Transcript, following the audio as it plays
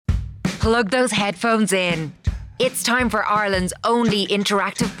Plug those headphones in. It's time for Ireland's only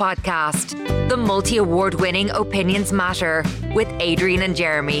interactive podcast, the multi-award-winning Opinions Matter with Adrian and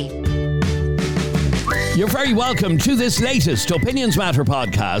Jeremy. You're very welcome to this latest Opinions Matter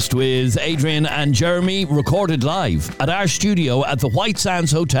podcast with Adrian and Jeremy, recorded live at our studio at the White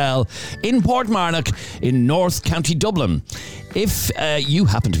Sands Hotel in Portmarnock in North County Dublin. If you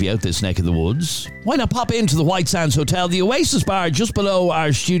happen to be out this neck of the woods, why not pop into the White Sands Hotel? The Oasis Bar just below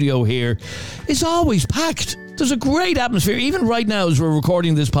our studio here is always packed. There's a great atmosphere. Even right now as we're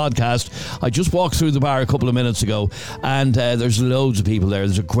recording this podcast, I just walked through the bar a couple of minutes ago and there's loads of people there.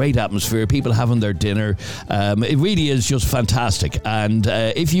 There's a great atmosphere. People having their dinner. It really is just fantastic. And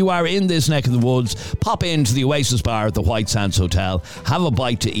if you are in this neck of the woods, pop into the Oasis Bar at the White Sands Hotel. Have a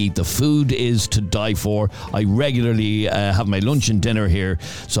bite to eat. The food is to die for. I regularly have my lunch and dinner here.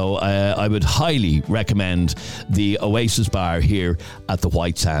 So I would highly recommend the Oasis Bar here at the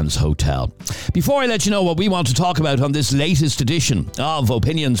White Sands Hotel. Before I let you know what we want to talk about on this latest edition of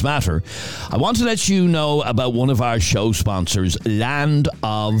Opinions Matter, I want to let you know about one of our show sponsors, Land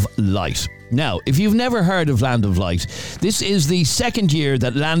of Light. Now, if you've never heard of Land of Light, this is the second year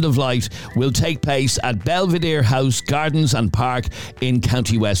that Land of Light will take place at Belvedere House Gardens and Park in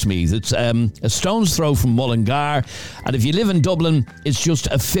County Westmeath. It's a stone's throw from Mullingar, and if you live in Dublin, it's just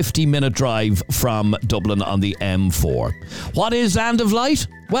a 50-minute drive from Dublin on the M4. What is Land of Light?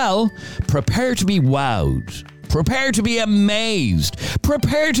 Well, prepare to be wowed. Prepare to be amazed.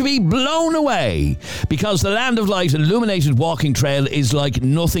 Prepare to be blown away, because the Land of Light illuminated walking trail is like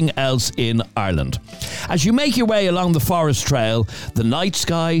nothing else in Ireland. As you make your way along the forest trail, the night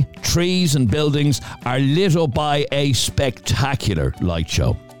sky, trees and buildings are lit up by a spectacular light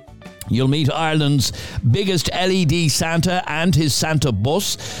show. You'll meet Ireland's biggest LED Santa and his Santa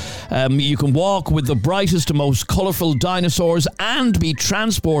bus. You can walk with the brightest and most colourful dinosaurs and be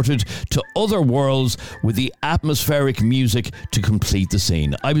transported to other worlds with the atmospheric music to complete the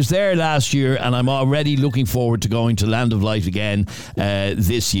scene. I was there last year and I'm already looking forward to going to Land of Light again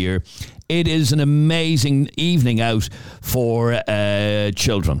this year. It is an amazing evening out for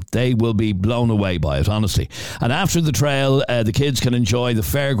children. They will be blown away by it, honestly. And after the trail, the kids can enjoy the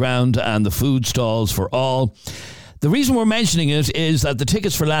fairground and the food stalls for all. The reason we're mentioning it is that the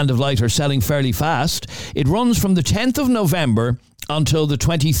tickets for Land of Light are selling fairly fast. It runs from the 10th of November until the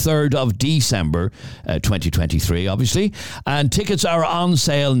 23rd of December 2023, obviously, and tickets are on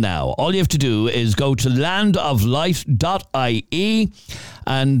sale now. All you have to do is go to landoflight.ie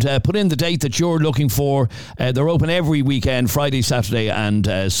and put in the date that you're looking for. They're open every weekend, Friday, Saturday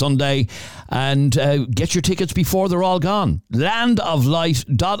and Sunday, and get your tickets before they're all gone.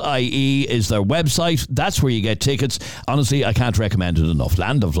 Landoflight.ie is their website. That's where you get tickets. Honestly, I can't recommend it enough.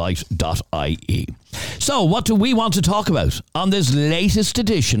 Landoflight.ie. So, what do we want to talk about on this latest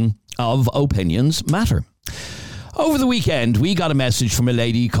edition of Opinions Matter? Over the weekend, we got a message from a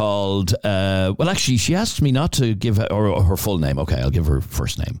lady called, she asked me not to give her full name. Okay, I'll give her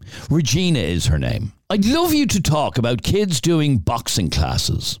first name. Regina is her name. I'd love you to talk about kids doing boxing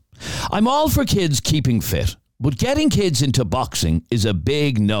classes. I'm all for kids keeping fit, but getting kids into boxing is a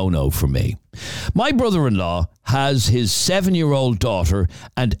big no-no for me. My brother-in-law has his 7-year-old daughter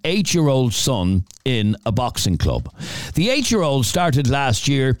and 8-year-old son in a boxing club. The 8-year-old started last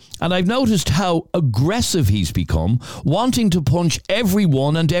year, and I've noticed how aggressive he's become, wanting to punch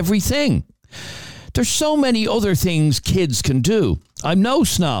everyone and everything. There's so many other things kids can do. I'm no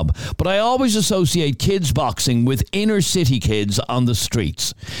snob, but I always associate kids boxing with inner city kids on the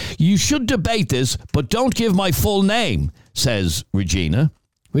streets. You should debate this, but don't give my full name, says Regina.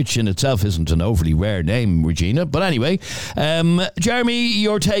 Which in itself isn't an overly rare name, Regina. But anyway, Jeremy,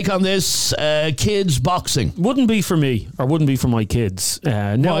 your take on this, kids boxing. Wouldn't be for me, or wouldn't be for my kids.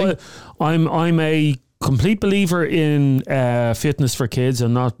 No, I'm a complete believer in fitness for kids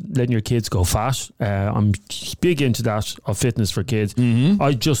and not letting your kids go fat. I'm big into that, of fitness for kids. Mm-hmm.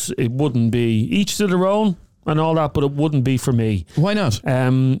 It wouldn't be each to their own and all that, but it wouldn't be for me. Why not?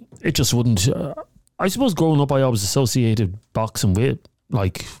 It just wouldn't. I suppose growing up, I always associated boxing with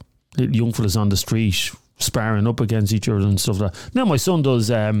like little young fellas on the street sparring up against each other and stuff like that. Now my son does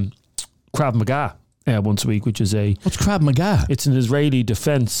Krav Maga once a week, which is what's Krav Maga? It's an Israeli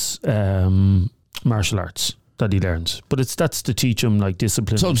defense martial arts that he learns, but that's to teach him like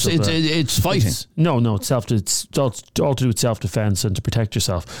discipline. So it's fighting. It's all to do with self-defense and to protect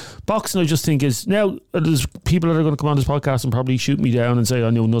yourself. Boxing, I just think, is now there's people that are going to come on this podcast and probably shoot me down and say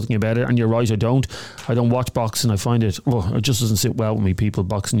I know nothing about it, and you're right, I don't watch boxing. I find it just doesn't sit well with me, people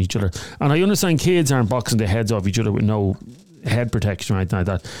boxing each other. And I understand kids aren't boxing their heads off each other with no head protection or anything like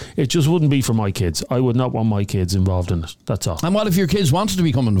that. It just wouldn't be for my kids. I would not want my kids involved in it. That's all. And what if your kids wanted to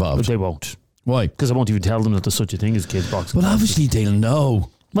become involved? But they won't. Why? Because I won't even tell them that there's such a thing as kids boxing. Well, obviously they'll know.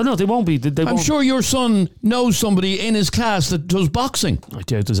 Well, no, they won't be. I'm sure your son knows somebody in his class that does boxing. I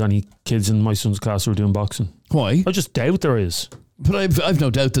doubt there's any kids in my son's class who are doing boxing. Why? I just doubt there is. But I've no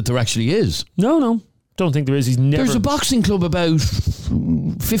doubt that there actually is. No. Don't think there is. He's never. There's a boxing club about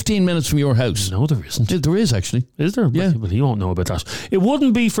 15 minutes from your house. No, there isn't. There is, actually. Is there? Yeah. Well, he won't know about that. It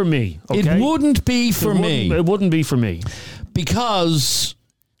wouldn't be for me. Okay? It wouldn't be for me. It wouldn't be for me. Because...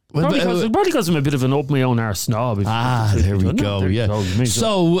 Probably because I'm a bit of an up my own arse snob. There we go. Yeah.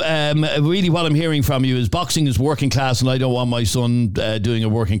 So, really, what I'm hearing from you is boxing is working class, and I don't want my son doing a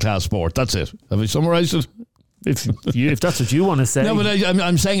working class sport. That's it. Have I summarised it? If that's what you want to say. No, but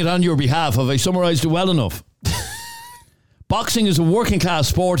I'm saying it on your behalf. Have I summarised it well enough? Boxing is a working class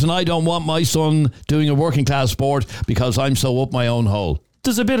sport, and I don't want my son doing a working class sport because I'm so up my own hole.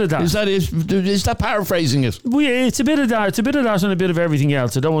 There's a bit of that. Is that paraphrasing it? It's a bit of that. It's a bit of that and a bit of everything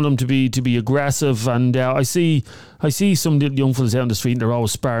else. I don't want them to be aggressive. And I see some little young fellas out on the street and they're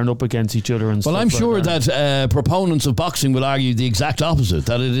always sparring up against each other and stuff. Well, I'm sure that proponents of boxing will argue the exact opposite.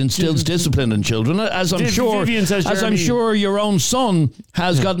 That it instills discipline in children, as I'm sure your own son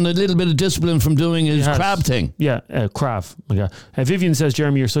has gotten a little bit of discipline from doing his crab thing. Yeah, crav. Oh my God. Vivian says,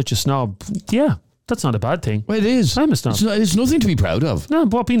 Jeremy, you're such a snob. Yeah. That's not a bad thing. Well, it is. I'm a snob. It's nothing to be proud of. No,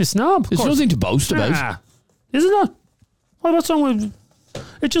 but being a snob. It's nothing to boast about. Is it not? Well, what's wrong with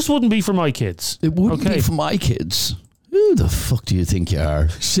it? Just wouldn't be for my kids. It wouldn't be for my kids. Who the fuck do you think you are?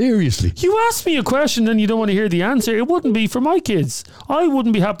 Seriously. You asked me a question and you don't want to hear the answer. It wouldn't be for my kids. I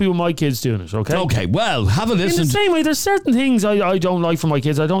wouldn't be happy with my kids doing it, okay? Okay, well, have a listen. In the same way, there's certain things I don't like for my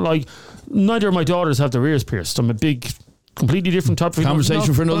kids. I don't like... Neither of my daughters have their ears pierced. I'm a big... completely different type of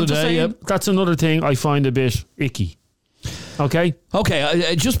conversation for another day. Yep. That's another thing I find a bit icky. Okay?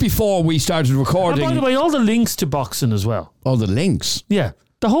 Okay, just before we started recording... And by the way, all the links to boxing as well. All the links? Yeah.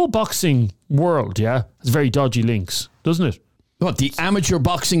 The whole boxing world, has very dodgy links, doesn't it? What, the amateur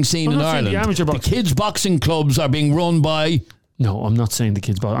boxing scene in Ireland? The kids' boxing clubs are being run by... No, I'm not saying the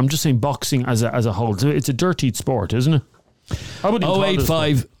kids' boxing. I'm just saying boxing as a whole. It's a dirty sport, isn't it? I wouldn't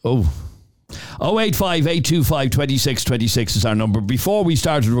 085... 085 825 2626 is our number. Before we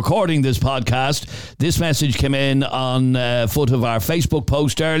started recording this podcast, this message came in on foot of our Facebook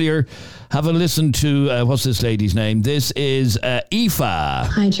post earlier. Have a listen to what's this lady's name? This is Aoife.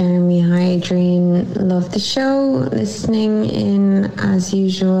 Hi Jeremy, hi Adrian. Love the show. Listening in as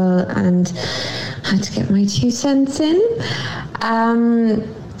usual and had to get my 2 cents in.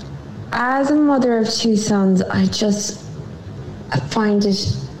 As a mother of 2 sons, I find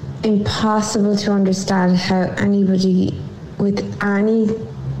it impossible to understand how anybody with any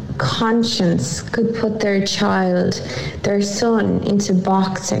conscience could put their son into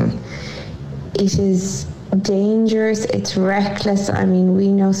boxing. It is dangerous, it's reckless. I mean, we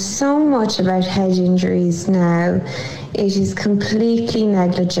know so much about head injuries now. It is completely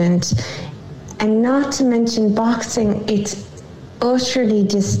negligent. And not to mention boxing, it's utterly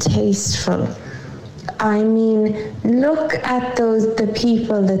distasteful. I mean, look at the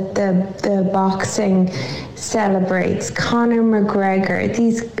people that the boxing celebrates. Conor McGregor,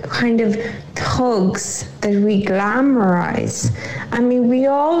 these kind of thugs that we glamorize. I mean, we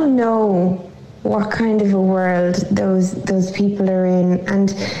all know what kind of a world those people are in.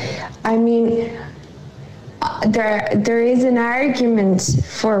 And I mean, there is an argument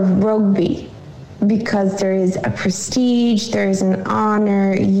for rugby, because there is a prestige, there is an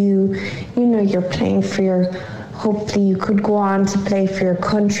honor, you know you're playing for hopefully you could go on to play for your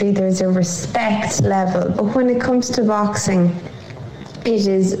country, there's a respect level. But when it comes to boxing, it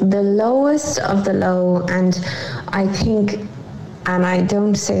is the lowest of the low. And I think, and I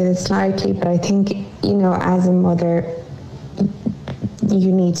don't say this lightly, but I think, as a mother,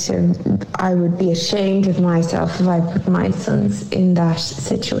 I would be ashamed of myself if I put my sons in that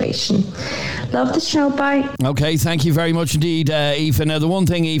situation. Love the show, bye. Okay, thank you very much indeed, Aoife. Now, the one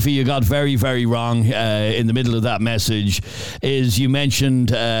thing, Aoife, you got very, very wrong in the middle of that message is you mentioned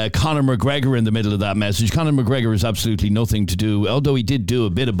Conor McGregor in the middle of that message. Conor McGregor has absolutely nothing to do, although he did do a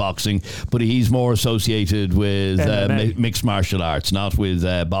bit of boxing, but he's more associated with mixed martial arts, not with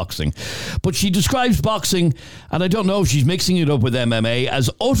boxing. But she describes boxing, and I don't know if she's mixing it up with MMA,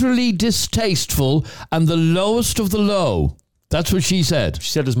 as utterly distasteful and the lowest of the low. That's what she said. She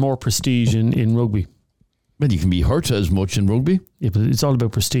said there's more prestige in rugby. Well, you can be hurt as much in rugby. Yeah, but it's all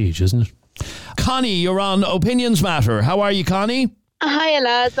about prestige, isn't it? Connie, you're on Opinions Matter. How are you, Connie? Hi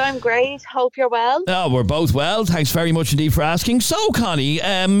lads, I'm great. Hope you're well. Oh, we're both well. Thanks very much indeed for asking. So, Connie,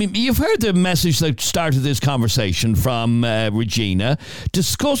 you've heard the message that started this conversation from Regina,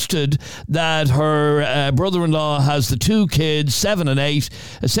 disgusted that her brother-in-law has the two kids, 7 and 8,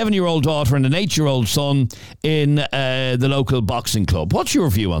 a 7-year-old daughter and an 8-year-old son in the local boxing club. What's your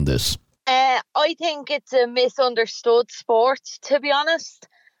view on this? I think it's a misunderstood sport, to be honest.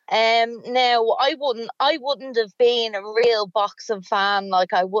 Now I wouldn't have been a real boxing fan.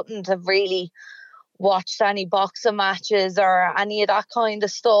 Like, I wouldn't have really watched any boxing matches or any of that kind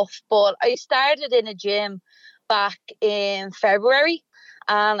of stuff. But I started in a gym back in February,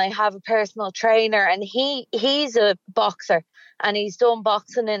 and I have a personal trainer, and he's a boxer, and he's done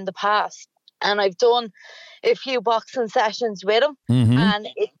boxing in the past, and I've done a few boxing sessions with him, and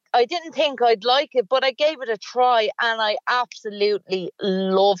I didn't think I'd like it, but I gave it a try and I absolutely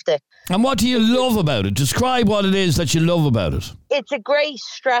loved it. And what do you love about it? Describe what it is that you love about it. It's a great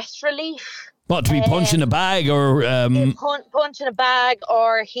stress relief. What, to be punching a bag or... punching a bag,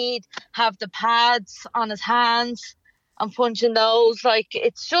 or he'd have the pads on his hands and punching those. Like,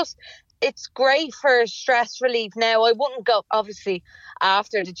 it's great for stress relief. Now, I wouldn't go, obviously,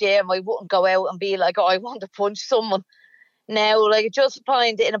 after the gym, I wouldn't go out and be like, oh, I want to punch someone. Now, like, I just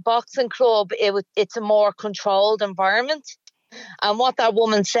find in a boxing club, it's a more controlled environment. And what that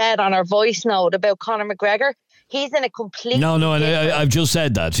woman said on her voice note about Conor McGregor, he's in a completely and I've just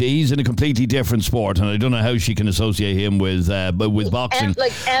said that he's in a completely different sport, and I don't know how she can associate him with boxing.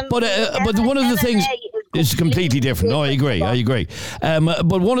 But one of the things is completely different. No, I agree.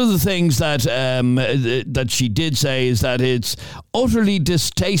 But one of the things that that she did say is that it's utterly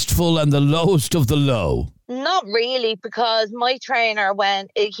distasteful and the lowest of the low. Not really, because my trainer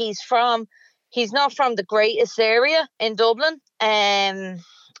he's not from the greatest area in Dublin.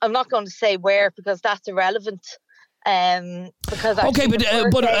 I'm not going to say where because that's irrelevant. But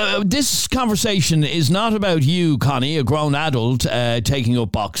this conversation is not about you, Connie, a grown adult taking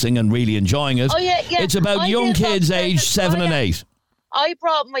up boxing and really enjoying it. Oh yeah. It's about young kids aged 7 and 8. I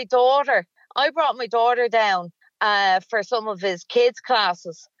brought my daughter down for some of his kids'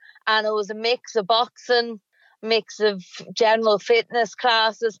 classes, and it was a mix of boxing, mix of general fitness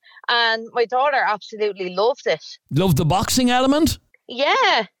classes, and my daughter absolutely loved it. Loved the boxing element?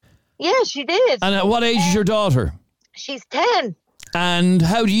 Yeah, she did. And at what age is your daughter? She's 10. And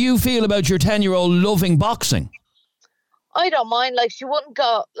how do you feel about your 10-year-old loving boxing? I don't mind. Like, she wouldn't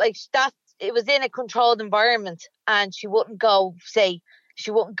go, like, that. It was in a controlled environment, and she wouldn't go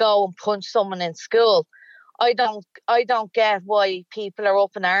and punch someone in school. I don't get why people are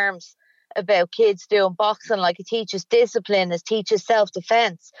up in arms about kids doing boxing. Like, it teaches discipline, it teaches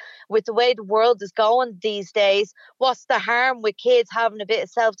self-defense. With the way the world is going these days, what's the harm with kids having a bit of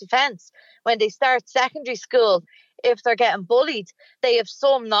self-defense? When they start secondary school, if they're getting bullied, they have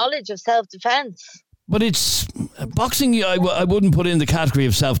some knowledge of self-defense. But it's boxing, I wouldn't put in the category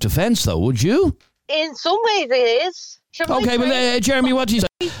of self-defense though, would you? In some ways it is. Okay, but Jeremy, what do you say?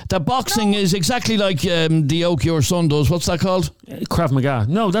 That boxing is exactly like the Oak your son does. What's that called? Krav Maga.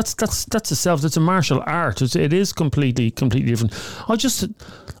 No, that's a martial art. It is completely different.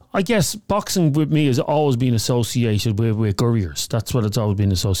 I guess boxing with me has always been associated with couriers. That's what it's always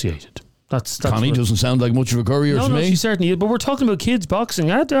been associated. That's Connie doesn't sound like much of a courier to me. No, she certainly is. But we're talking about kids boxing.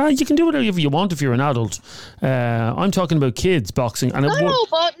 You can do whatever you want if you're an adult. I'm talking about kids boxing. And not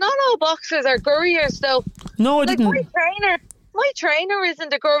all boxers are couriers, though. No, I didn't. My trainer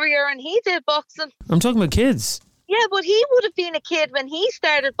isn't a courier, and he did boxing. I'm talking about kids. Yeah, but he would have been a kid when he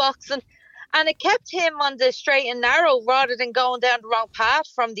started boxing, and it kept him on the straight and narrow rather than going down the wrong path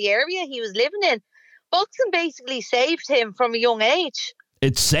from the area he was living in. Boxing basically saved him from a young age.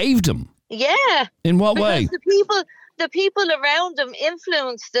 It saved him? Yeah. In what way? The people around him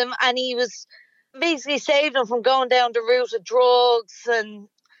influenced him, and he was basically saved him from going down the route of drugs and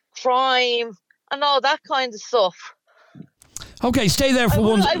crime and all that kind of stuff. Okay, stay there for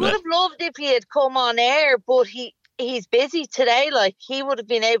one. I would have loved if he had come on air, but he's busy today. Like, he would have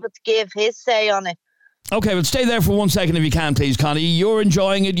been able to give his say on it. Okay, but stay there for 1 second if you can, please, Connie. You're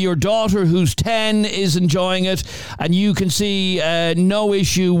enjoying it. Your daughter, who's 10, is enjoying it. And you can see no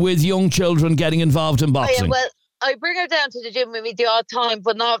issue with young children getting involved in boxing. Oh, yeah, well, I bring her down to the gym with me the odd time,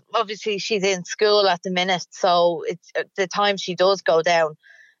 but not, obviously, she's in school at the minute. So it's the time she does go down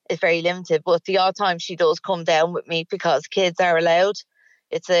is very limited. But the odd time she does come down with me because kids are allowed.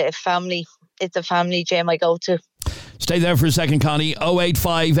 It's a family gym I go to. Stay there for a second, Connie.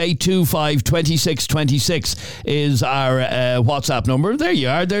 085 825 2626 is our WhatsApp number. There you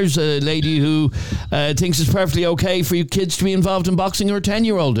are. There's a lady who thinks it's perfectly okay for you kids to be involved in boxing. Her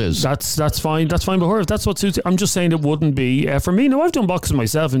 10-year-old is. That's fine. That's fine by her. If that's what suits. I'm just saying it wouldn't be for me. No, I've done boxing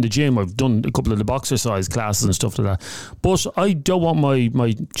myself in the gym. I've done a couple of the boxercise classes and stuff like that. But I don't want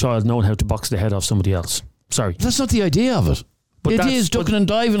my child knowing how to box the head off somebody else. Sorry, that's not the idea of it. But the idea is ducking and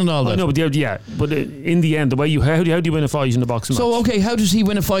diving and all that. I know, but in the end, the way how do you win a fight in a boxing match? So, okay, how does he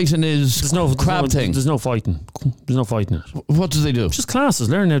win a fight in his crab thing? There's no fighting. There's no fighting it. What do they do? Just classes,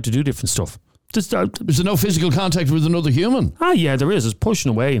 learning how to do different stuff. Is there no physical contact with another human? Yeah, there is. It's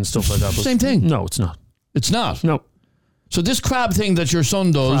pushing away and stuff like that. Same thing? No, it's not. It's not? No. So this crab thing that your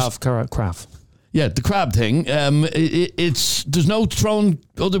son does... Crab. Yeah, the crab thing. There's no throwing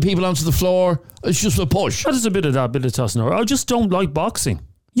other people onto the floor. It's just a push. There's a bit of that, bit of tossing. I just don't like boxing.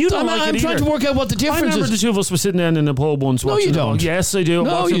 You don't like it either. I'm trying to work out what the difference is. I remember the two of us were sitting down in a pub once. No, you don't. Yes, I do.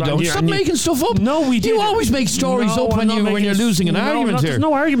 No, you don't. Stop making stuff up. No, we do. You always make stories up when you're losing an argument here. There's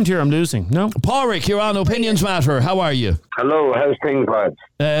no argument here. I'm losing. No. Pádraig, you're on Opinions Matter. How are you? Hello. How's things, lads?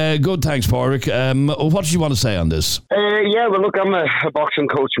 Good, thanks, Pádraig. What did you want to say on this? Yeah, well, look, I'm a boxing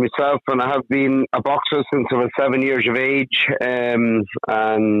coach myself, and I have been a boxer since I was 7 years of age. And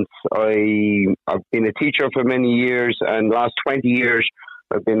I've been a teacher for many years, and last 20 years.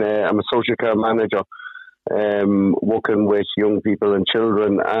 I'm a social care manager, working with young people and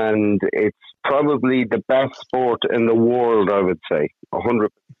children, and it's probably the best sport in the world, I would say, 100%.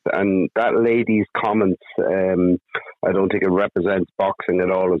 And that lady's comments, I don't think it represents boxing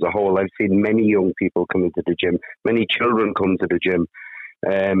at all as a whole. I've seen many young people come into the gym, many children come to the gym,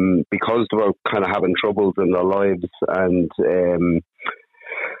 because they were kind of having troubles in their lives and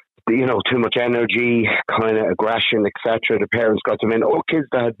too much energy, kind of aggression, etc. The parents got them in. Kids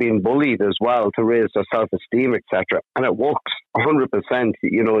that had been bullied as well to raise their self-esteem, etc. And it works 100%.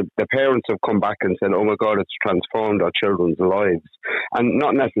 The parents have come back and said, oh my God, it's transformed our children's lives. And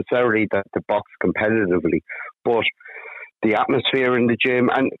not necessarily that to box competitively, but the atmosphere in the gym.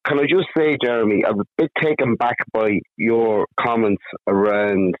 And can I just say, Jeremy, I'm a bit taken back by your comments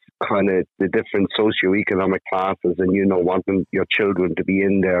around kind of the different socioeconomic classes and, wanting your children to be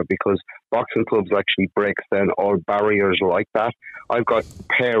in there, because boxing clubs actually breaks down all barriers like that. I've got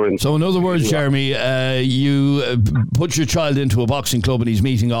parents... So in other words, Jeremy, you put your child into a boxing club and he's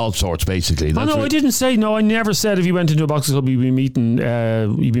meeting all sorts, basically. I didn't say... No, I never said if you went into a boxing club you'd be meeting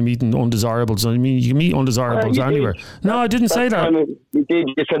undesirables. I mean, you can meet undesirables anywhere. No, I didn't say that. You did.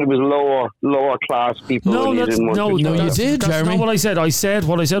 You said it was lower class people. No, you did, Jeremy. That's not what I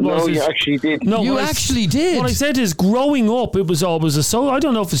said. No, you actually did. No, you actually did. What I said is, growing up, it was always I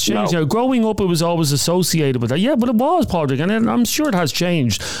don't know if it's changed now. Growing up, it was always associated with that. Yeah, but it was, Pádraig, and I'm sure it has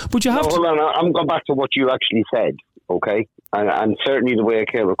changed. But you have to... Hold on, I'm going back to what you actually said, okay? And certainly the way it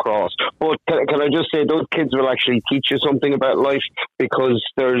came across. But can I just say, those kids will actually teach you something about life, because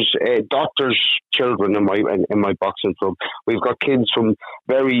there's doctors' children in my boxing club. We've got kids from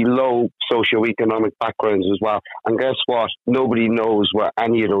very low socioeconomic backgrounds as well. And guess what? Nobody knows where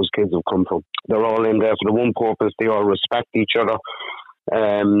any of those kids have come from. They're all in there for the one purpose. They all respect each other.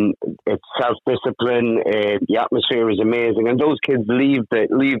 It's self-discipline. The atmosphere is amazing, and those kids leave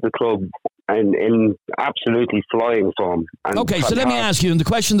the club in absolutely flying form. Okay, so let me ask you, and the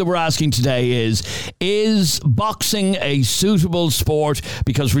question that we're asking today is boxing a suitable sport?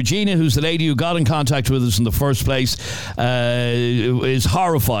 Because Regina, who's the lady who got in contact with us in the first place, is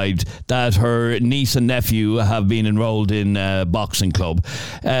horrified that her niece and nephew have been enrolled in a boxing club.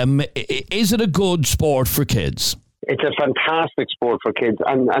 Is it a good sport for kids? It's a fantastic sport for kids.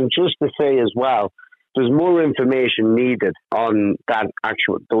 And just to say as well, there's more information needed on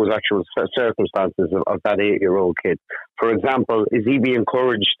those actual circumstances of that 8-year-old kid. For example, is he being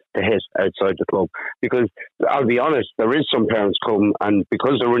encouraged to hit outside the club? Because I'll be honest, there is some parents come, and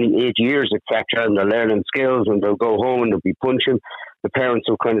because they're only 8 years, etc., and they're learning skills, and they'll go home and they'll be punching, the parents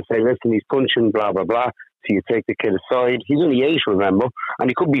will kind of say, listen, he's punching, blah, blah, blah. So you take the kid aside. He's only 8, remember, and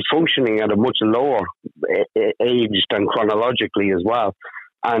he could be functioning at a much lower age than chronologically as well.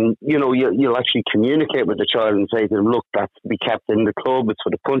 And, you'll actually communicate with the child and say to them, look, that's to be kept in the club. It's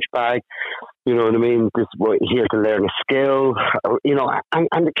for the punch bag. You know what I mean? We're here to learn a skill.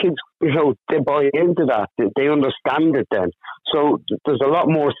 And the kids, they buy into that. They understand it then. So there's a lot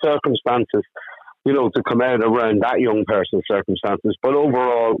more circumstances to come out around that young person's circumstances. But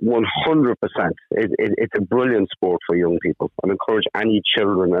overall, 100%, it's a brilliant sport for young people. I encourage any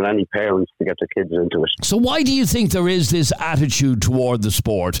children and any parents to get their kids into it. So why do you think there is this attitude toward the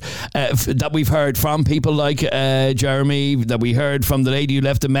sport that we've heard from people like Jeremy, that we heard from the lady who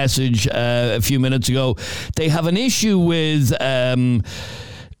left a message a few minutes ago? They have an issue with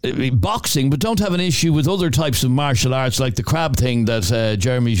boxing, but don't have an issue with other types of martial arts like the crab thing that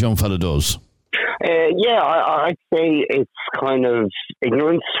Jeremy's young fella does. I'd say it's kind of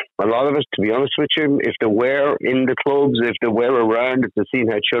ignorance, a lot of it, to be honest with you. If they were in the clubs, if they were around, if they've seen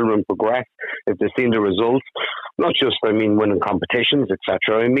how children progress, if they've seen the results, not just, winning competitions,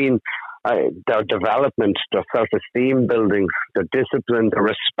 etc. Their development, their self-esteem building, their discipline, their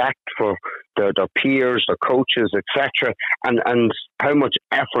respect for their peers, their coaches, etc., and how much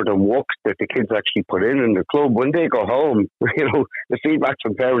effort and work that the kids actually put in the club. When they go home, the feedback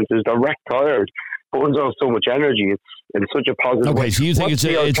from parents is they're wrecked tired. Burns off so much energy. It's such a positive way. Okay, so you think it's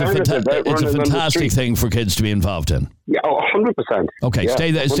a fantastic thing for kids to be involved in? Yeah, 100%. Okay,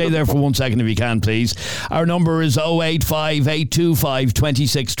 yeah, stay there for 1 second if you can, please. Our number is 085 825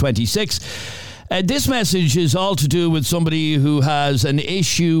 2626. This message is all to do with somebody who has an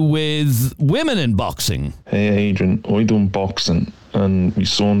issue with women in boxing. Hey Adrian, I done boxing and my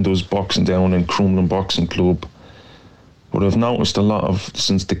son does boxing down in Crumlin Boxing Club. But I've noticed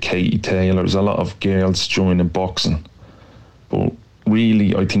since the Katie Taylors, a lot of girls joining boxing. But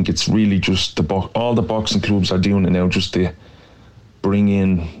really, I think it's really just all the boxing clubs are doing it now just to bring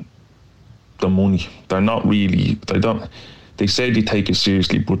in the money. They're not really, they say they take it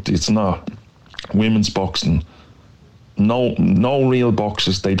seriously, but it's not. Women's boxing, no real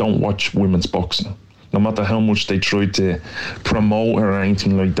boxers, they don't watch women's boxing. No matter how much they try to promote or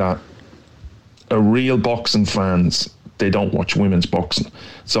anything like that. A real boxing fans, they don't watch women's boxing.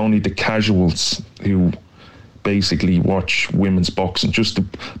 It's only the casuals who basically watch women's boxing just to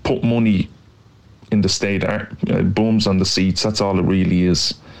put money in the state, bums on the seats. That's all it really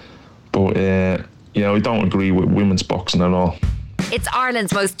is. But I don't agree with women's boxing at all. It's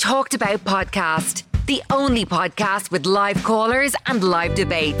Ireland's most talked about podcast, the only podcast with live callers and live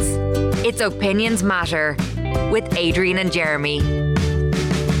debates. It's Opinions Matter with Adrian and Jeremy.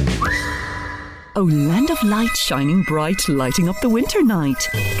 Oh, Land of Light, shining bright, lighting up the winter night.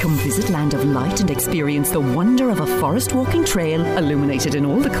 Come visit Land of Light and experience the wonder of a forest walking trail, illuminated in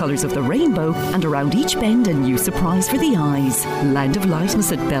all the colours of the rainbow, and around each bend a new surprise for the eyes. Land of Light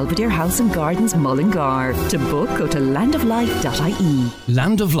is at Belvedere House and Gardens, Mullingar. To book, go to landoflight.ie.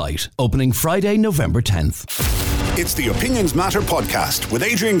 Land of Light, opening Friday, November 10th. It's the Opinions Matter podcast with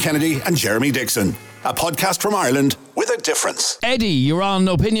Adrian Kennedy and Jeremy Dixon. A podcast from Ireland with a difference. Eddie, you're on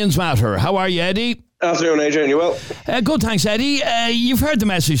Opinions Matter. How are you, Eddie? Afternoon, Adrian. You well? Good, thanks, Eddie. You've heard the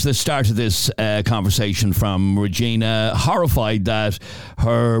message that started this conversation from Regina, horrified that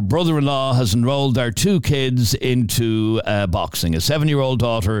her brother-in-law has enrolled their 2 kids into boxing, a 7-year-old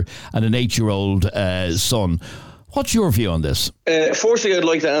daughter and an 8-year-old son. What's your view on this? Firstly, I'd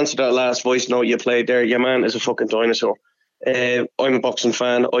like to answer that last voice note you played there. Your man is a fucking dinosaur. I'm a boxing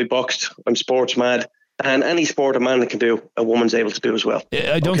fan. I boxed. I'm sports mad. And any sport a man can do, a woman's able to do as well.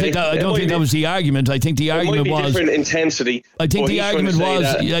 I don't think that was the argument. I think the argument was different intensity. I think the argument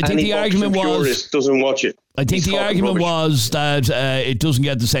was doesn't watch it. I think the argument was that it doesn't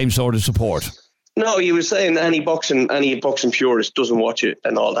get the same sort of support. No, he was saying any boxing purist doesn't watch it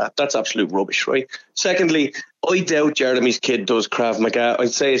and all that. That's absolute rubbish, right? Secondly, I doubt Jeremy's kid does Krav Maga.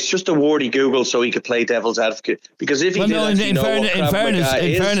 I'd say it's just a word he Googled so he could play devil's advocate. Because if he in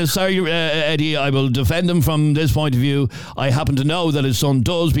fairness, sorry, Eddie, I will defend him from this point of view. I happen to know that his son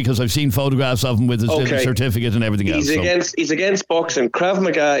does because I've seen photographs of him with his certificate and everything else. He's against boxing. Krav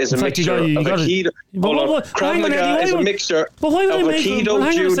Maga is a mixture of Aikido. Krav Maga is a mixture of Aikido,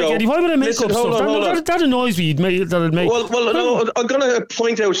 Judo. Why would I make up stuff? That annoys me. No, I'm going to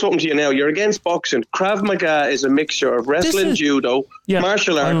point out something to you now. You're against boxing. Krav Maga is a mixture of wrestling, judo,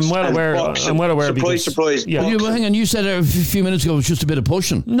 martial arts, and boxing. I'm well aware. Surprise. Yeah. Hang on, you said a few minutes ago it was just a bit of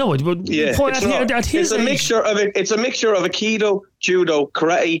pushing. No, it's a mixture of Aikido, judo,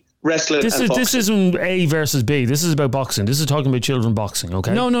 karate, wrestling. This isn't A versus B. This is about boxing. This is talking about children boxing.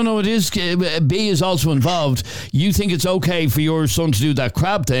 Okay. No. It is. B is also involved. You think it's okay for your son to do that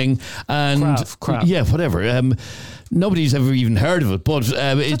crab thing and crab. Yeah, whatever. Nobody's ever even heard of it, but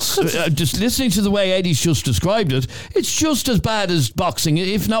it's just listening to the way Eddie's just described it. It's just as bad as boxing,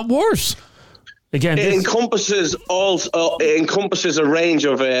 if not worse. Again, it encompasses a range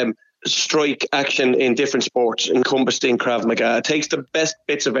of strike action in different sports encompassed in Krav Maga. It takes the best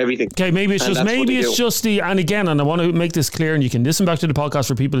bits of everything. Okay, maybe it's just the, and again, and I want to make this clear, and you can listen back to the podcast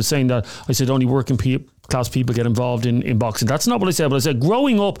for people saying that I said only working class people get involved in boxing. That's not what I said, but I said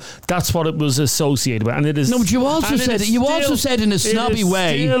growing up, that's what it was associated with, and it is. No, but you also said in a snobby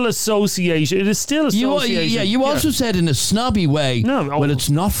way. It is still association. You also said in a snobby way. No, well, it's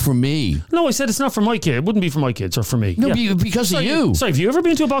not for me. No, I said it's not for my kid. It wouldn't be for my kids or for me. No, because of you. Sorry, have you ever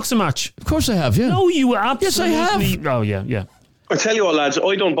been to a boxing match? Of course I have. Yeah. No, you absolutely. Yes, I have. Oh yeah. I tell you what, lads, I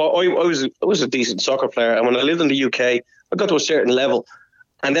was a decent soccer player, and when I lived in the UK, I got to a certain level,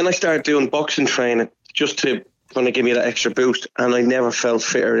 and then I started doing boxing training just to kind of give me that extra boost, and I never felt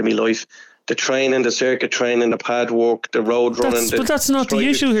fitter in my life. The training, the circuit training, the pad work, the road running. But that's not the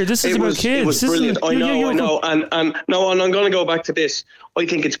issue here. This is about kids. It was brilliant. I know. And I'm going to go back to this. I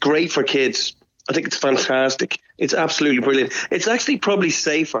think it's great for kids. I think it's fantastic. It's absolutely brilliant. It's actually probably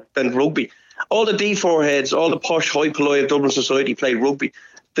safer than rugby. All the D4 heads, all the posh high polloi of Dublin society play rugby.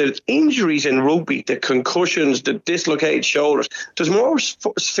 The injuries in rugby, the concussions, the dislocated shoulders, there's more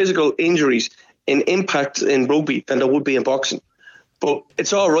physical injuries in impact in rugby than there would be in boxing. But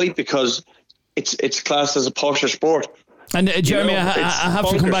it's all right because it's classed as a posher sport. And Jeremy, I have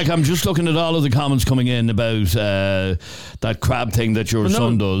to come back. I'm just looking at all of the comments coming in about that crab thing that your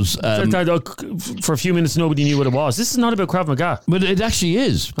son does. For a few minutes, nobody knew what it was. This is not about Krav Maga. But it actually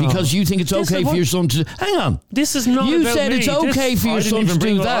is, because you think it's okay for your son to... Hang on. This is not you about said me. It's okay for your son to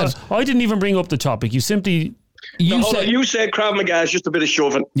do that. I didn't even bring up the topic. You simply... You said Krav Maga is just a bit of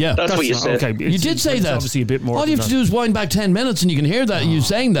shoving. Yeah, that's what you said. Okay, you did say that. Obviously, a bit more. All you have to do is wind back 10 minutes, and you can hear that you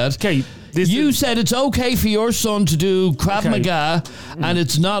saying that. Okay, you said it's okay for your son to do Krav Maga, and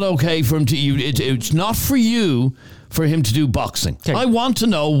it's not okay for him to. It's not for you for him to do boxing. Okay. I want to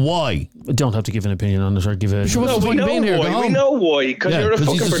know why. I don't have to give an opinion on it or give a... Sure, what's the point of being here? We know why, because you're a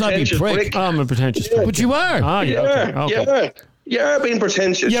fucking pretentious prick. I'm a pretentious prick. But you are. Okay. You're being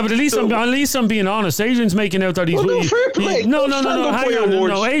pretentious. Yeah, but at least I'm being honest. Adrian's making out that he's... fair play. No, hang on.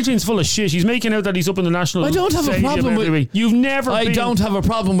 No, Adrian's full of shit. He's making out that he's up in the national... I don't have a problem with... You've never I don't have a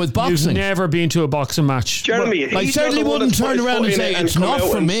problem with boxing. You've never been to a boxing match. Jeremy, I certainly wouldn't turn around and say it's not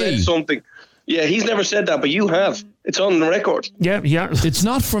for me. Something. Yeah, he's never said that, but you have. It's on the record. Yeah. It's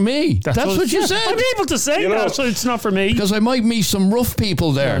not for me. That's what you said. I'm able to say that, so it's not for me. Because I might meet some rough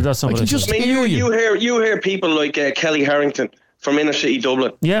people there. Yeah, that's not what I just hear you. You hear people like Kelly Harrington from inner city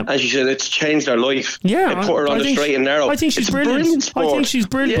Dublin. Yeah. And she said it's changed her life. Yeah. It put her on the straight and narrow. I think she's brilliant. I think she's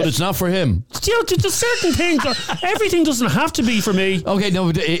brilliant. But it's not for him. There's certain things. Everything doesn't have to be for me. Okay,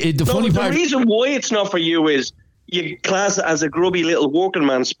 no, the funny part... The reason why it's not for you is you class it as a grubby little working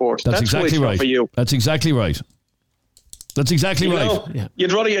man sport. That's exactly why it's right. not for you. That's exactly right. That's exactly right. Yeah.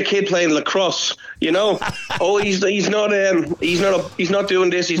 You'd rather your kid playing lacrosse, he's not doing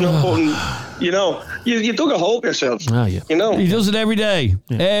this, he's not putting, you dug a hole for yourself. He does it every day.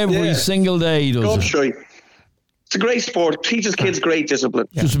 Yeah. Every single day he does it. It's a great sport. Teaches kids great discipline.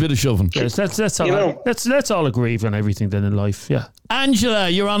 Yeah. Just a bit of shoving. Yes, that's all. Let's all agree on everything then in life. Yeah. Angela,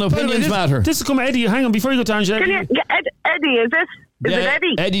 you're on Opinions Matter. This is coming, Eddie. Hang on, before you go to Angela. Eddie, is it? Is it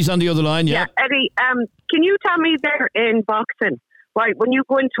Eddie? Eddie's on the other line. Yeah. Eddie. Can you tell me there in boxing? Right, when you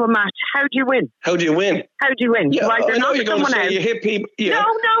go into a match, how do you win? How do you win? Yeah, right, I know you're going to say you hit people. Yeah. No,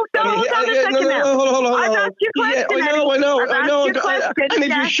 hold on a second now. Hold on. I've asked you a question, I know. And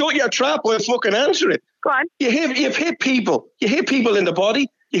if you shut your trap, I'll fucking answer it. Go on. You've hit people. You hit people in the body.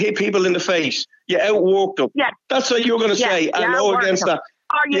 You hit people in the face. You outworked them. Yeah. That's what you're going to say. I know against that.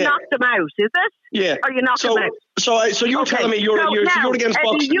 Or you knocked them out, is it? Yeah. Or you knocked them out. So you're telling me you're against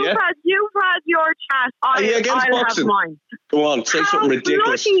boxing, you've had your chat. Are you against boxing? Have mine. Go on, say something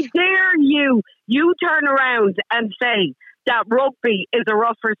ridiculous. How bloody dare you turn around and say that rugby is a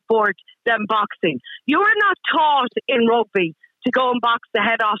rougher sport than boxing? You are not taught in rugby to go and box the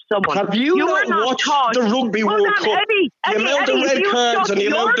head off someone. Have you not watched the Rugby World Cup? The amount of red cards and the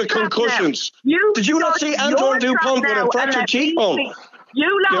amount of concussions. Did you not see Antoine Dupont with a fractured cheekbone?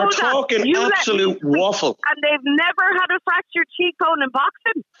 You're talking absolute waffle. And they've never had a fractured cheekbone in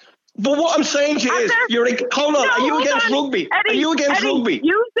boxing. But what I'm saying to you is, hold on, are you against rugby? Eddie, are you against rugby?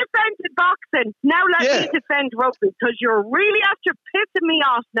 You defended boxing. Now let me defend rugby, because you're really after pissing me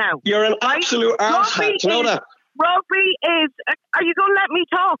off now. You're an absolute arsehat. Do you know that? Rugby is... Are you going to let me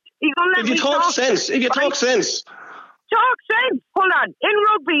talk? Are you going to let me talk? If you talk sense. Talk sense. hold on. In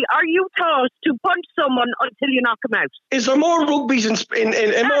rugby, are you taught to punch someone until you knock them out? Is there more rugbies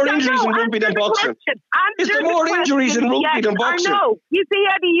more injuries in rugby than boxing? Is there more injuries in rugby than boxing? I know. You see,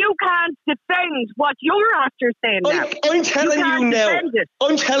 Eddie, you can't defend what you're after saying now.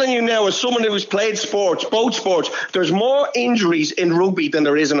 I'm telling you now, as someone who's played sports, both sports, there's more injuries in rugby than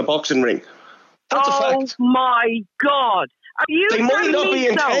there is in a boxing ring. That's a fact. Oh my God. They might not be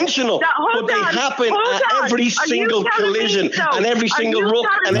intentional, but they happen at every single collision and every single ruck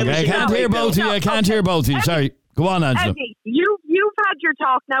and every single... I can't hear both of you. I can't hear both of you. Sorry. Go on, Angela. Eddie, you've had your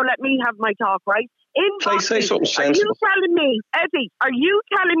talk. Now let me have my talk, right? Say something sensible. Are you telling me, Eddie,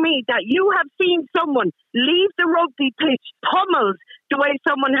 that you have seen someone leave the rugby pitch pummeled the way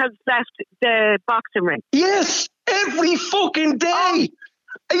someone has left the boxing ring? Yes, every fucking day.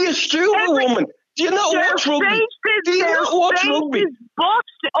 Are you stupid, woman? Do you not watch rugby? Do you not watch rugby?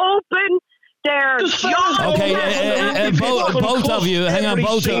 Butts open. Okay, both of you, hang on,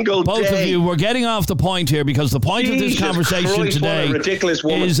 both of you, we're getting off the point here because the point of this conversation today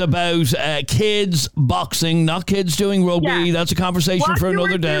is about kids boxing, not kids doing rugby. Yeah. That's a conversation for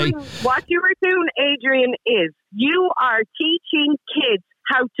another day. What you were doing, Adrian, is you are teaching kids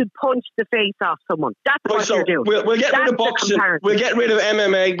how to punch the face off someone. That's what you're doing. We'll get rid of boxing. We'll get rid of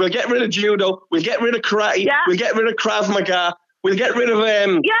MMA. We'll get rid of judo. We'll get rid of karate. Yeah. We'll get rid of Krav Maga. We'll get rid of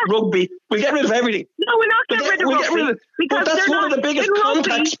rugby. We'll get rid of everything. No, we're not getting rid of rugby. Because that's one of the biggest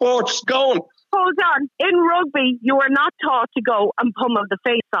contact sports going. Hold on. In rugby, you are not taught to go and pummel the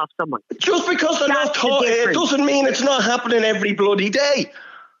face off someone. Just because they're not taught it doesn't mean it's not happening every bloody day.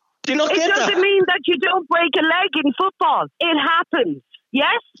 Do you not get that? It doesn't mean that you don't break a leg in football. It happens.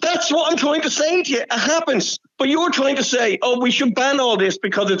 Yes? That's what I'm trying to say to you. It happens. But you're trying to say, we should ban all this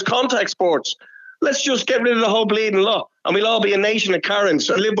because it's contact sports. Let's just get rid of the whole bleeding lot and we'll all be a nation of Karens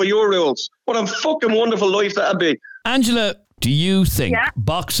and live by your rules. What a fucking wonderful life that'd be. Angela, do you think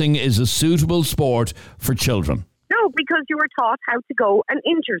boxing is a suitable sport for children? No, because you were taught how to go and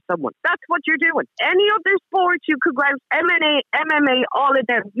injure someone. That's what you're doing. Any other sport you could go out, MMA, all of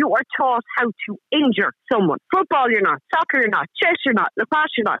them, you are taught how to injure someone. Football you're not, soccer you're not, chess you're not, lacrosse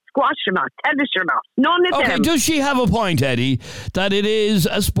you're not, squash you're not, tennis you're not. None of them. Okay, does she have a point, Eddie, that it is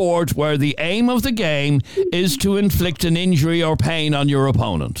a sport where the aim of the game is to inflict an injury or pain on your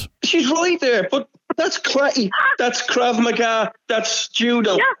opponent? She's right there, but that's karate, that's Krav Maga, that's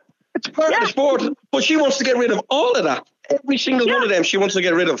judo. Yeah. It's part of the sport, but she wants to get rid of all of that. Every single one of them she wants to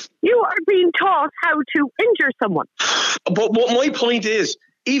get rid of. You are being taught how to injure someone. But what my point is,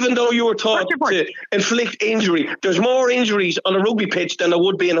 even though you were taught to inflict injury, there's more injuries on a rugby pitch than there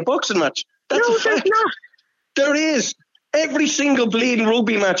would be in a boxing match. That's a fact. There's not. There is. Every single bleeding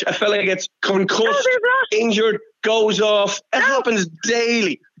rugby match, a fella gets concussed, injured, goes off. It happens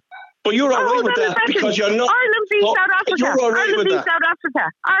daily. But you're all right with that because you're not. Ireland v South Africa. You're all right with that.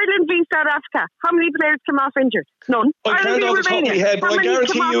 Ireland v South Africa. How many players come off injured? None. I can't off the top of my head, but I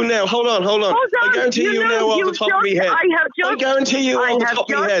guarantee you now. Hold on. I guarantee you now off the top of my head. I guarantee you off the top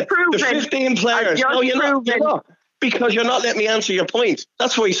of my head. The 15 players. No, you're not. Because you're not letting me answer your point.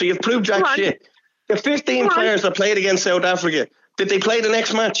 That's why. So you've proved jack shit. The 15 players that played against South Africa, did they play the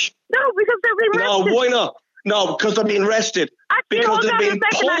next match? No, because they're being rested. No, why not? No, because they're being rested. Because they've been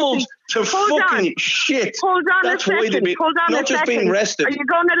pummeled to fucking shit. Hold on a second. Not just being rested. Are you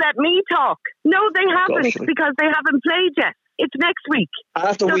going to let me talk? No, they haven't because they haven't played yet. It's next week.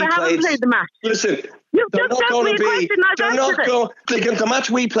 After we haven't played the match. Listen, they're not going to be. They're not going. The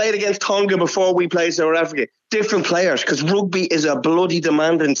match we played against Tonga before we played South Africa. Different players, because rugby is a bloody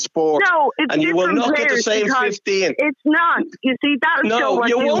demanding sport. No, it's and you will not get the same 15. It's not. You see, that'll show what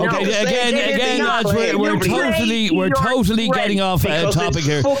you won't. Again, lads, we're totally getting off topic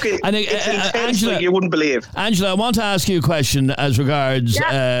here. And Angela, you wouldn't believe. Angela, I want to ask you a question as regards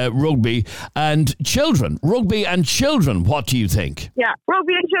rugby and children. Rugby and children, what do you think? Yeah,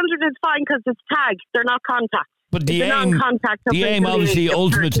 rugby and children is fine because it's tag. They're not contact. But the aim, obviously,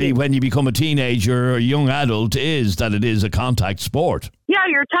 ultimately, when you become a teenager or a young adult, is that it is a contact sport. Yeah,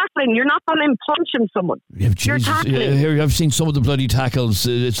 you're tackling. You're not going and punching someone. You're tackling. Here, I've seen some of the bloody tackles.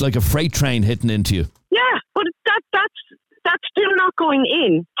 It's like a freight train hitting into you. Yeah, but that's still not going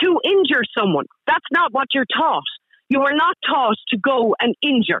in to injure someone. That's not what you're taught. You are not taught to go and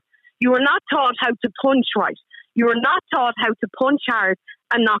injure. You are not taught how to punch right. You are not taught how to punch hard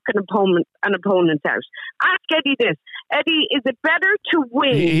and knock an opponent out. Ask Eddie this. Eddie, is it better to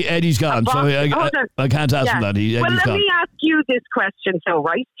win? Eddie's gone, so I can't ask him that. Let me ask you this question,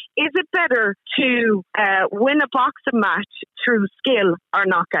 right? Is it better to win a boxing match through skill or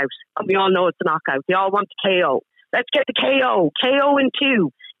knockout? And we all know it's a knockout. They all want the KO. Let's get the KO. KO in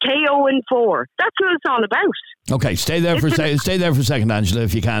 2. KO in 4. That's what it's all about. Okay, stay there for a second, Angela,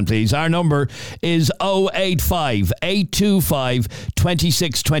 if you can, please. Our number is 085 825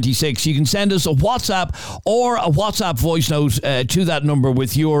 2626. You can send us a WhatsApp or a WhatsApp voice note to that number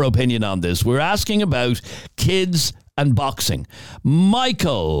with your opinion on this. We're asking about kids and boxing.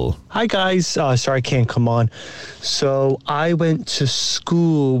 Michael. Hi guys, sorry I can't come on. So I went to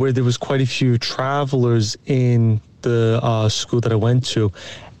school where there was quite a few travelers in the school that I went to,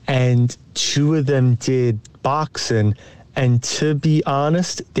 and 2 of them did boxing, and to be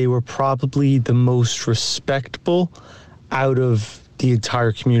honest, they were probably the most respectable out of the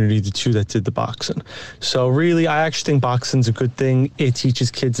entire community, the 2 that did the boxing. So really, I actually think boxing's a good thing. It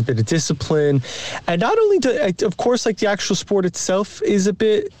teaches kids a bit of discipline. And not only of course, like the actual sport itself is a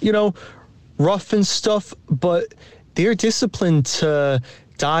bit, rough and stuff, but they're disciplined to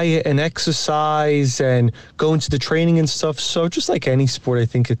diet and exercise and go into the training and stuff. So just like any sport, I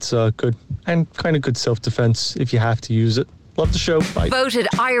think it's good and kind of good self-defense if you have to use it. Love the show. Bye. Voted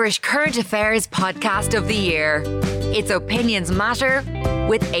Irish Current Affairs Podcast of the Year. It's Opinions Matter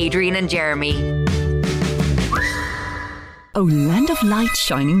with Adrian and Jeremy. Oh, Land of Light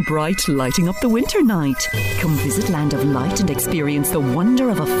shining bright, lighting up the winter night. Come visit Land of Light and experience the wonder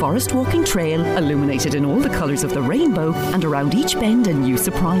of a forest walking trail illuminated in all the colours of the rainbow, and around each bend a new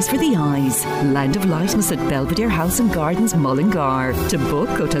surprise for the eyes. Land of Light is at Belvedere House and Gardens, Mullingar. To book,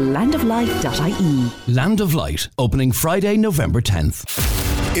 go to landoflight.ie. Land of Light, opening Friday, November 10th.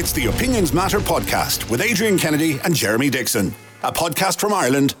 It's the Opinions Matter podcast with Adrian Kennedy and Jeremy Dixon. A podcast from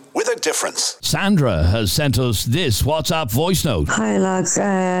Ireland with a difference. Sandra has sent us this WhatsApp voice note. Hi lads,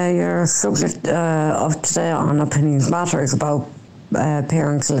 your subject of today on Opinions Matter is about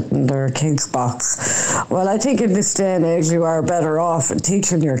parents letting their kids box. Well, I think in this day and age you are better off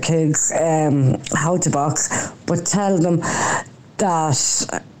teaching your kids how to box, but tell them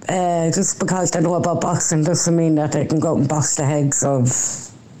that just because they know about boxing doesn't mean that they can go out and box the heads of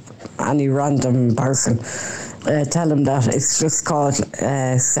any random person. Tell them that it's just called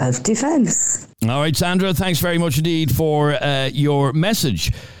self-defense. All right, Sandra, thanks very much indeed for your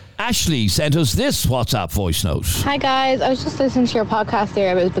message. Ashley sent us this WhatsApp voice note. Hi guys, I was just listening to your podcast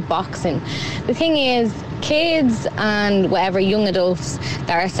there about the boxing. The thing is, kids and whatever young adults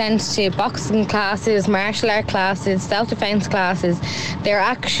that are sent to boxing classes, martial art classes, self-defense classes,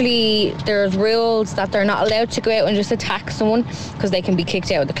 there's rules that they're not allowed to go out and just attack someone because they can be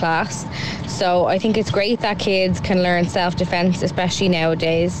kicked out of the class. So I think it's great that kids can learn self-defense, especially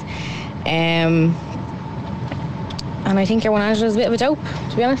nowadays. And I think your one Angela is a bit of a dope,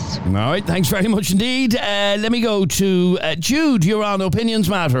 to be honest. All right, thanks very much indeed. Let me go to Jude. You're on Opinions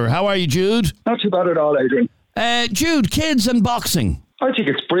Matter. How are you, Jude? Not too bad at all, Adrian. Jude, kids and boxing. I think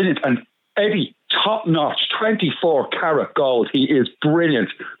it's brilliant. And Eddie, top-notch, 24-carat gold. He is brilliant.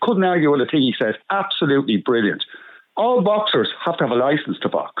 Couldn't argue with a thing he said. Absolutely brilliant. All boxers have to have a license to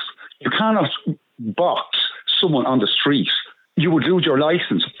box. You cannot box someone on the street. You would lose your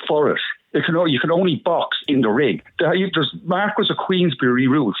license for it. You can only box in the ring. There's Marquis of Queensberry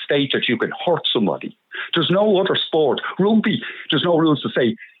rules state that you can hurt somebody. There's no other sport. Rugby, there's no rules to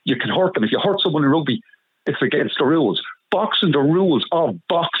say you can hurt them. If you hurt someone in rugby, it's against the rules. Boxing, the rules of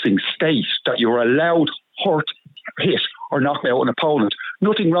boxing state that you're allowed hurt, hit, or knock out an opponent.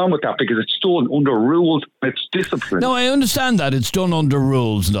 Nothing wrong with that because it's done under rules and it's discipline. No, I understand that. It's done under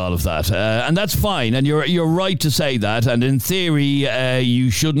rules and all of that. And that's fine. And you're right to say that. And in theory, you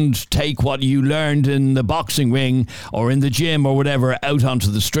shouldn't take what you learned in the boxing ring or in the gym or whatever out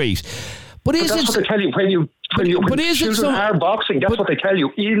onto the street. But that's what they tell you when children are boxing. That's what they tell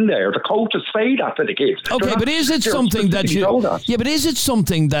you in there. The coaches say that to the kids. Okay, but is it something that you? Yeah, but is it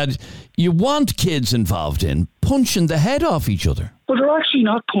something that you want kids involved in punching the head off each other? Well, they're actually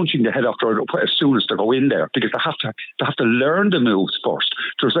not punching the head off as soon as they go in there because they have to learn the moves first.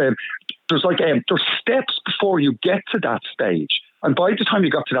 There's steps before you get to that stage, and by the time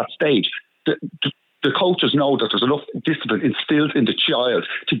you got to that stage, the coaches know that there's enough discipline instilled in the child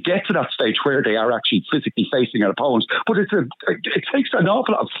to get to that stage where they are actually physically facing an opponent. But it takes an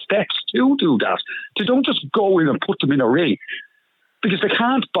awful lot of steps to do that. They don't just go in and put them in a ring because they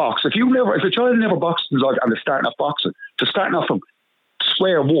can't box. If a child never boxed and they're starting off boxing, they're starting off from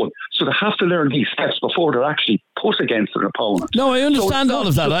square one. So they have to learn these steps before they're actually put against an opponent. No, I understand all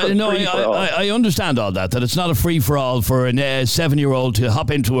of that. I understand all that it's not a free-for-all for a 7-year-old to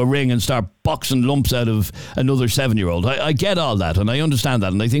hop into a ring and start boxing lumps out of another 7-year-old. I get all that, and I understand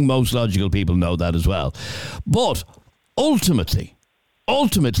that, and I think most logical people know that as well. But ultimately,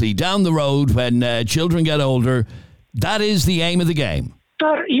 down the road, when children get older, that is the aim of the game.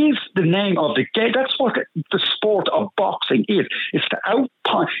 That is the name of the game. That's what the sport of boxing is. It's to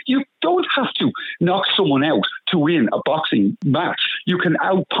You don't have to knock someone out to win a boxing match. You can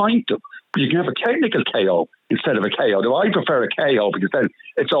outpoint them. You can have a technical KO instead of a KO. Though I prefer a KO because then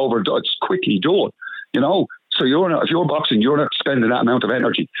it's over. It's quickly done. So if you're boxing, you're not spending that amount of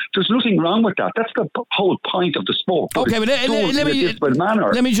energy. There's nothing wrong with that. That's the whole point of the sport. Okay, but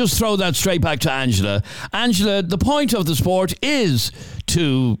let me just throw that straight back to Angela. Angela, the point of the sport is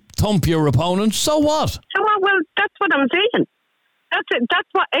to thump your opponent. So what? Well, that's what I'm saying. That's it. That's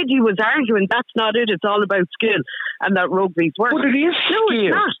what Eddie was arguing. That's not it. It's all about skill and that rugby's work. But it is skill. No,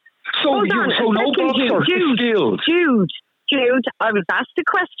 it's not. So no boxer is skilled. Jude, I was asked a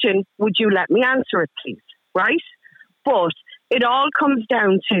question. Would you let me answer it, please? Right? But it all comes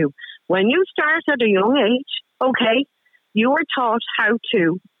down to when you start at a young age, okay, you are taught how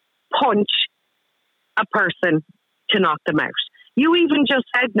to punch a person to knock them out. You even just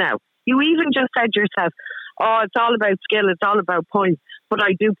said yourself, oh, it's all about skill, it's all about points, but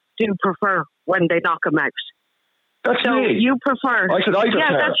I do prefer when they knock them out. That's so me. You prefer. I said I prefer.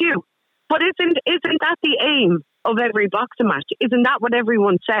 Yeah, that's you. But isn't that the aim of every boxing match? Isn't that what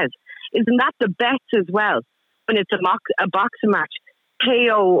everyone says? Isn't that the bets as well? When it's a boxing match,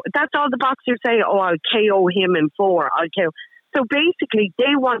 KO, that's all the boxers say, oh, I'll KO him in 4. I'll KO. So basically,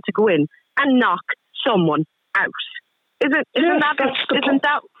 they want to go in and knock someone out. Isn't that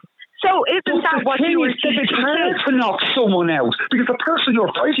what you were saying? It's hard to knock someone out because the person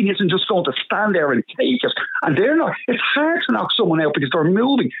you're fighting isn't just going to stand there and take it. And they're not. It's hard to knock someone out because they're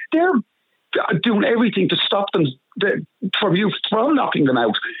moving. They're doing everything to stop them from knocking them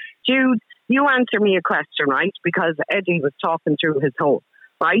out. Jude, you answer me a question, right? Because Eddie was talking through his hole,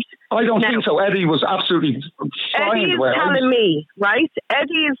 right? I don't think so. Eddie was absolutely fine. Eddie is telling me, right?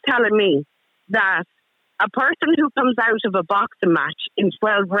 Eddie is telling me that a person who comes out of a boxing match in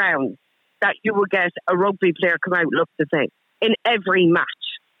 12 rounds, that you will get a rugby player come out look the same in every match.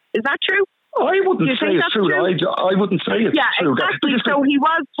 Is that true? I wouldn't say it's true. I wouldn't say it's true. Yeah, exactly. So he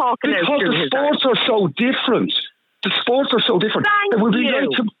was talking out through his because the sports are so different. The sports are so different. Thank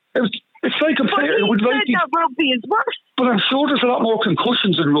you. It's like that rugby is worse. But I'm sure there's a lot more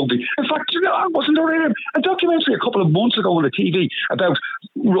concussions in rugby. In fact, wasn't there a documentary a couple of months ago on the TV about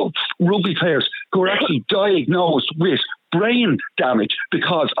rugby players who are actually diagnosed with brain damage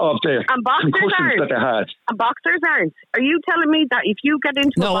because of the concussions that they had? And boxers aren't. Are you telling me that if you get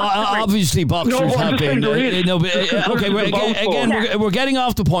into obviously boxers have been. We're getting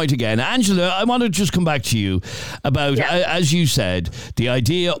off the point again. Angela, I want to just come back to you about, as you said, the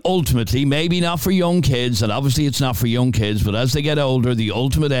idea ultimately, maybe not for young kids, and obviously it's not for young kids, but as they get older, the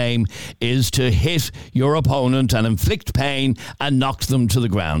ultimate aim is to hit your opponent and inflict pain and knock them to the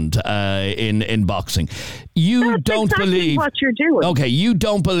ground in boxing. That's don't exactly believe what you're doing. Okay, you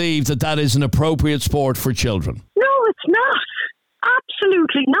don't believe that is an appropriate sport for children? No, it's not.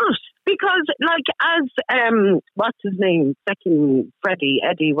 Absolutely not. Because, as what's his name? Second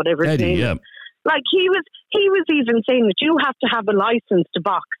Eddie, whatever his name. Yeah. Is. Like he was even saying that you have to have a license to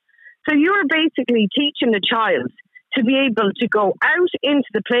box. So you're basically teaching the child to be able to go out into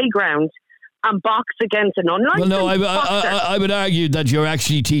the playground and box against an unlicensed boxer. I would argue that you're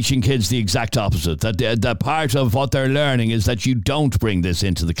actually teaching kids the exact opposite. That part of what they're learning is that you don't bring this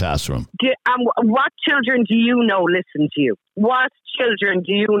into the classroom. And what children do you know listen to you? What children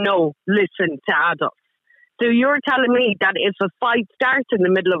do you know listen to adults? So you're telling me that if a fight starts in the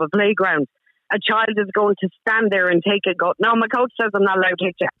middle of a playground, a child is going to stand there and take a go. No, my coach says I'm not allowed to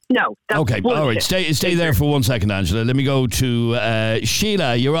hit you. No. That's okay, bullshit. all right. Stay there for 1 second, Angela. Let me go to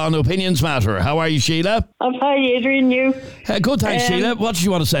Sheila. You're on Opinions Matter. How are you, Sheila? I'm fine, Adrian. You? Good, thanks, Sheila. What did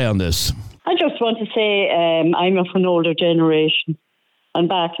you want to say on this? I just want to say I'm of an older generation. And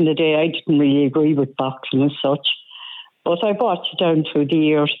back in the day, I didn't really agree with boxing as such. But I've watched it down through the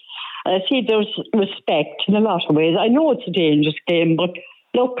years. I see there's respect in a lot of ways. I know it's a dangerous game, but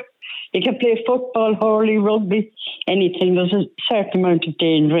look, you can play football, hurley, rugby, anything. There's a certain amount of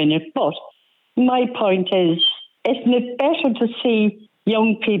danger in it. But my point is, isn't it better to see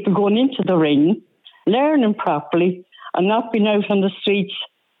young people going into the ring, learning properly, and not being out on the streets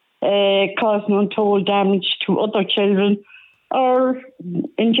causing untold damage to other children or,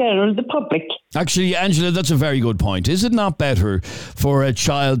 in general, the public? Actually, Angela, that's a very good point. Is it not better for a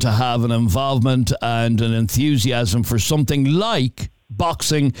child to have an involvement and an enthusiasm for something like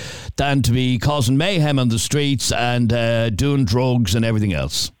boxing than to be causing mayhem on the streets and doing drugs and everything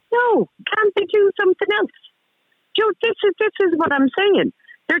else? No, can't they do something else? Joe, this is what I'm saying.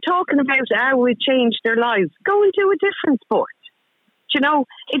 They're talking about how it changed their lives. Go and do a different sport. You know,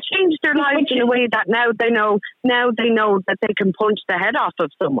 it changed their lives in a way that now they know that they can punch the head off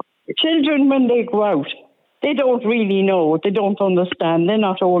of someone. Children, when they go out, They don't really know. They don't understand. They're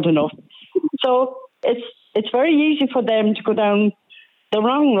not old enough. So it's very easy for them to go down the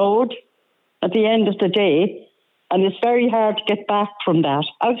wrong road at the end of the day, and it's very hard to get back from that,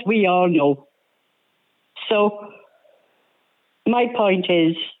 as we all know. So my point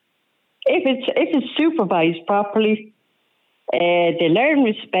is, if it's supervised properly, they learn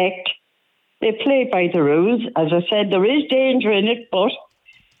respect, they play by the rules. As I said, there is danger in it, but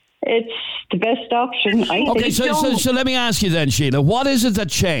it's the best option. Okay, so let me ask you then, Sheila, what is it that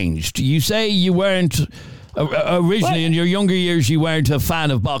changed? You say you weren't, originally in your younger years, you weren't a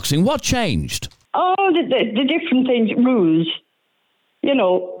fan of boxing. What changed? Oh, the different things, rules. You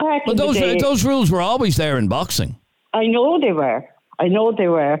know, back in the day. Those rules were always there in boxing. I know they were.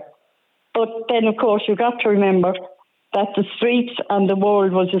 But then, of course, you got to remember that the streets and the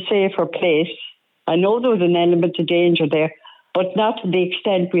world was a safer place. I know there was an element of danger there, but not to the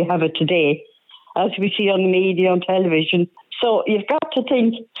extent we have it today, as we see on the media, on television. So you've got to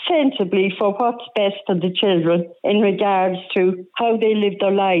think sensibly for what's best for the children in regards to how they live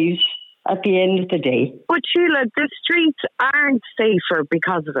their lives at the end of the day. But Sheila, the streets aren't safer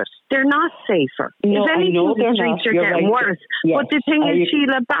because of it. They're not safer. No, if anything, I know the streets are getting worse. Yes, but the thing is,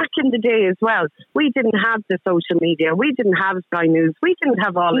 Sheila, back in the day as well, we didn't have the social media. We didn't have Sky News. We didn't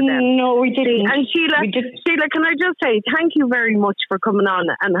have all of them. No, we didn't. And Sheila, can I just say thank you very much for coming on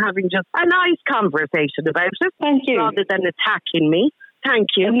and having just a nice conversation about it. Thank you. Rather than attacking me. Thank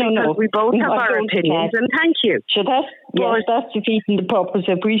you, because we both have our opinions, and thank you. So that's defeating the purpose.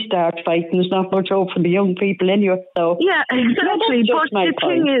 If we start fighting, there's not much hope for the young people anyway. So yeah, exactly. But the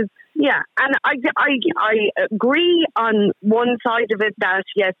thing is, and I agree on one side of it that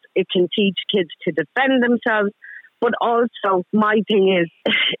yes, it can teach kids to defend themselves, but also my thing is,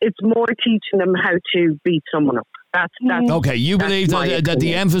 it's more teaching them how to beat someone up. That's okay, you believe that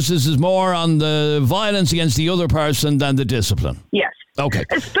the emphasis is more on the violence against the other person than the discipline? Yes. Okay.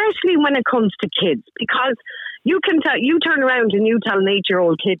 Especially when it comes to kids, because you turn around and you tell an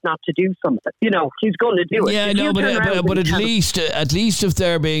 8-year-old kid not to do something. You know, he's going to do it. Yeah, no, but at least if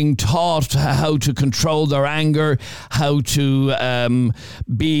they're being taught how to control their anger, how to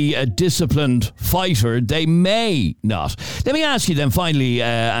be a disciplined fighter, they may not. Let me ask you then, finally,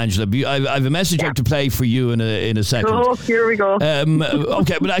 Angela. I have a message out to play for you in a second. Oh, here we go.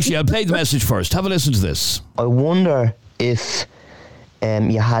 Okay, but actually, I'll play the message first. Have a listen to this. I wonder if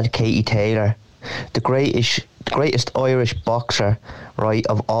you had Katie Taylor, the greatest Irish boxer, right,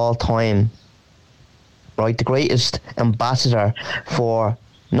 of all time, right, the greatest ambassador for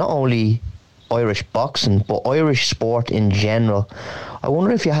not only Irish boxing but Irish sport in general. I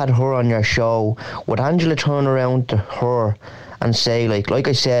wonder if you had her on your show, would Angela turn around to her and say, like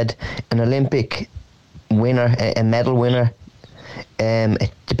I said, an Olympic winner, a medal winner, one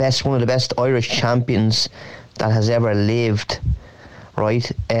of the best Irish champions that has ever lived,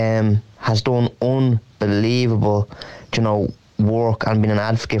 right, has done unbelievable, work and been an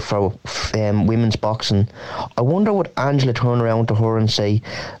advocate for women's boxing. I wonder would Angela turn around to her and say,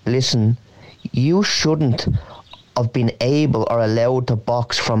 listen, you shouldn't have been able or allowed to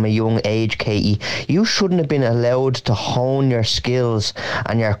box from a young age, Katie. You shouldn't have been allowed to hone your skills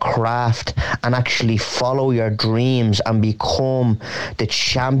and your craft and actually follow your dreams and become the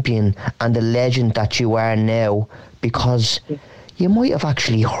champion and the legend that you are now, because you might have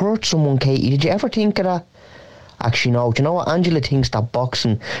actually hurt someone, Katie. Did you ever think of that? Actually, no. Do you know what? Angela thinks that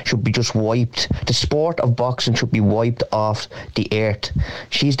boxing should be just wiped. The sport of boxing should be wiped off the earth.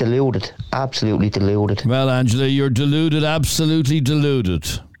 She's deluded. Absolutely deluded. Well, Angela, you're deluded. Absolutely deluded.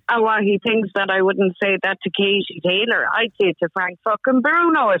 Oh, well, he thinks that I wouldn't say that to Katie Taylor. I'd say it to Frank fucking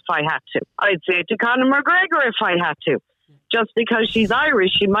Bruno if I had to. I'd say it to Conor McGregor if I had to. Just because she's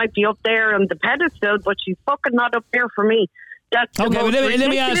Irish, she might be up there on the pedestal, but she's fucking not up there for me. That's okay, but let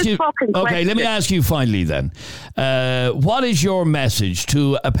me ask you. Okay, let me ask you finally then. What is your message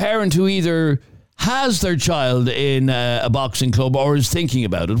to a parent who either has their child in a boxing club or is thinking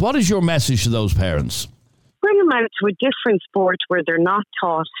about it? What is your message to those parents? Bring them out to a different sport where they're not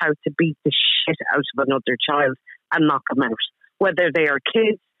taught how to beat the shit out of another child and knock them out, whether they are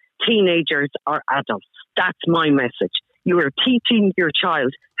kids, teenagers, or adults. That's my message. You are teaching your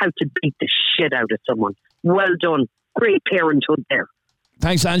child how to beat the shit out of someone. Well done. Great parenthood there.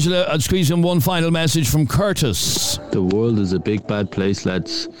 Thanks, Angela. I'll squeeze in one final message from Curtis. The world is a big bad place,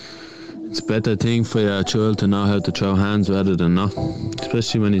 lads. It's a better thing for your child to know how to throw hands rather than not.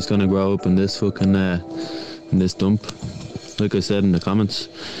 Especially when he's going to grow up in this fucking in this dump. Like I said in the comments,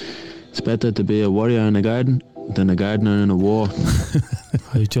 it's better to be a warrior in the garden than a gardener in a war.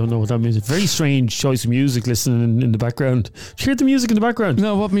 I don't know what that means. A very strange choice of music listening in the background. Did you hear the music in the background?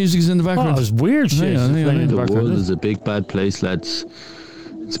 No, what music is in the background? Oh, it's weird shit. The world is a big bad place, lads.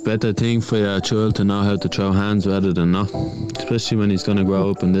 It's a better thing for your child to know how to throw hands rather than not. Especially when he's going to grow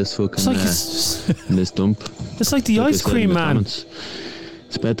up in this fucking in this dump. It's like the ice cream man. It's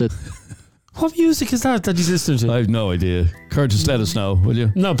better. What music is that he's listening to? I have no idea. Curtis, let us know, will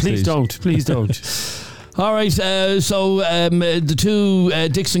you? No, please don't. Please don't. All right, so the two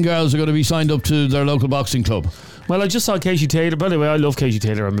Dixon girls are going to be signed up to their local boxing club. Well, I just saw Katie Taylor. By the way, I love Katie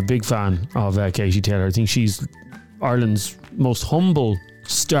Taylor. I'm a big fan of Katie Taylor. I think she's Ireland's most humble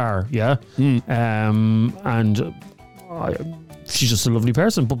star, yeah? And she's just a lovely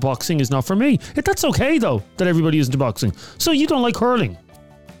person, but boxing is not for me. That's okay, though, that everybody isn't into boxing. So you don't like hurling?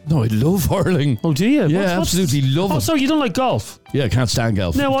 No, I love hurling. Oh, do you? Yeah, absolutely love it. Oh, so you don't like golf? Yeah, I can't stand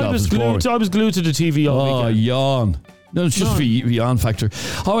golf. No, golf I was glued to the TV all weekend. Yawn. No, it's just for yawn factor.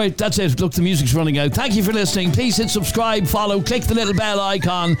 All right, that's it. Look, the music's running out. Thank you for listening. Please hit subscribe, follow, click the little bell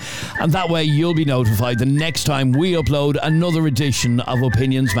icon, and that way you'll be notified the next time we upload another edition of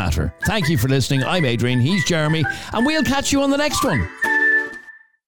Opinions Matter. Thank you for listening. I'm Adrian, he's Jeremy, and we'll catch you on the next one.